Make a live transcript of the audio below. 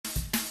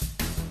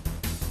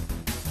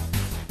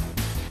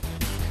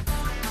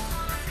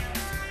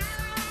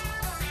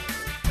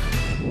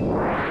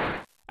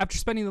After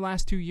spending the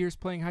last 2 years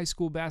playing high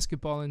school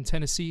basketball in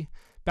Tennessee,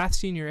 Bath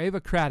senior Ava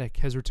Craddock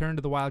has returned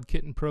to the Wild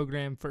Kitten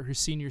program for her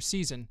senior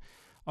season,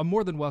 a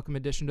more than welcome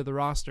addition to the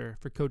roster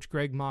for Coach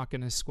Greg Mock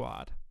and his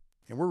squad.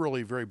 And we're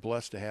really very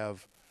blessed to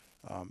have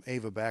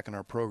Ava back in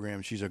our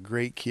program. She's a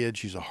great kid.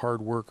 She's a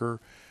hard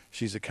worker.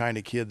 She's the kind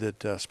of kid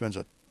that spends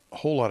a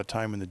whole lot of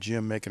time in the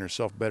gym making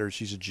herself better.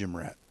 She's a gym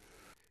rat.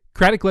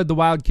 Craddock led the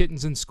Wild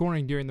Kittens in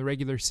scoring during the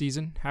regular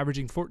season,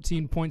 averaging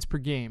 14 points per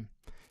game.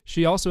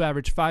 She also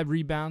averaged 5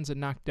 rebounds and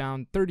knocked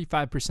down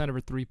 35% of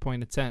her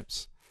three-point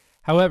attempts.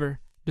 However,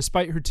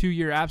 despite her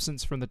 2-year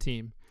absence from the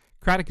team,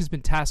 Craddock has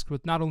been tasked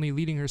with not only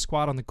leading her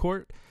squad on the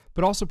court,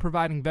 but also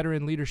providing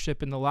veteran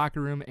leadership in the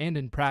locker room and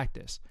in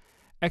practice,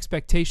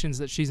 expectations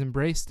that she's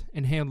embraced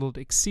and handled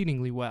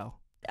exceedingly well.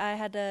 I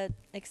had to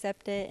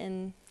accept it,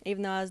 and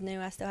even though I was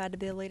new, I still had to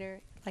be a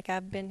leader. Like,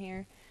 I've been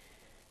here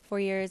 4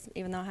 years,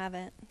 even though I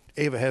haven't.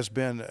 Ava has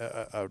been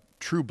a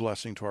true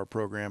blessing to our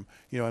program,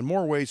 in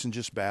more ways than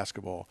just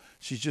basketball.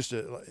 She's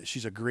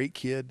a great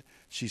kid.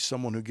 She's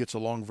someone who gets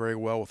along very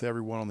well with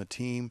everyone on the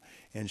team,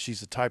 and she's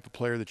the type of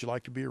player that you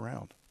like to be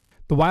around.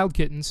 The Wild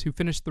Kittens, who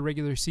finished the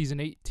regular season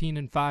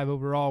 18-5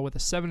 overall with a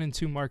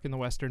 7-2 mark in the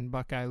Western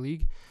Buckeye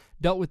League,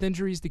 dealt with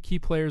injuries to key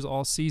players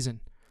all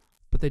season.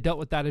 But they dealt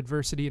with that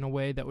adversity in a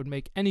way that would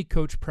make any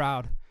coach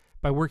proud,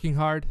 by working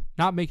hard,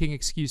 not making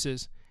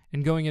excuses,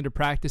 and going into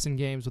practice and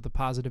games with a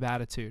positive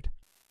attitude.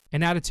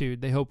 An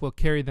attitude they hope will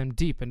carry them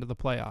deep into the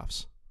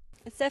playoffs.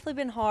 It's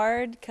definitely been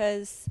hard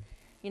because,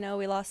 we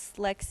lost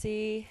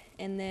Lexi,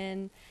 and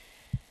then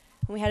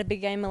we had a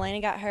big game.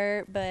 Elena got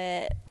hurt,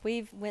 but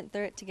we've went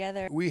through it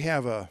together. We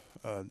have a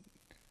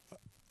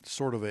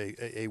sort of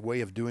a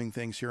way of doing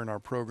things here in our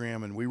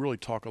program, and we really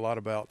talk a lot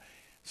about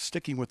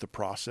sticking with the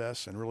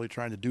process and really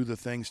trying to do the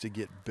things to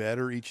get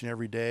better each and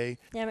every day.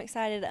 Yeah, I'm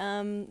excited.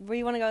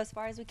 We want to go as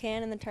far as we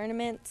can in the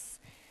tournaments,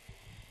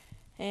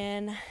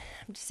 and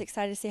I'm just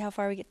excited to see how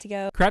far we get to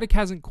go. Craddock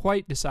hasn't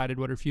quite decided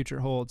what her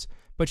future holds,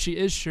 but she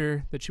is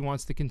sure that she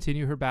wants to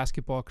continue her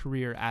basketball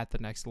career at the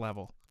next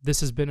level. This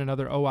has been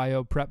another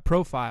OIO Prep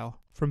Profile.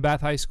 From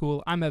Bath High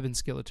School, I'm Evan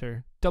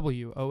Skilleter,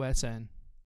 WOSN.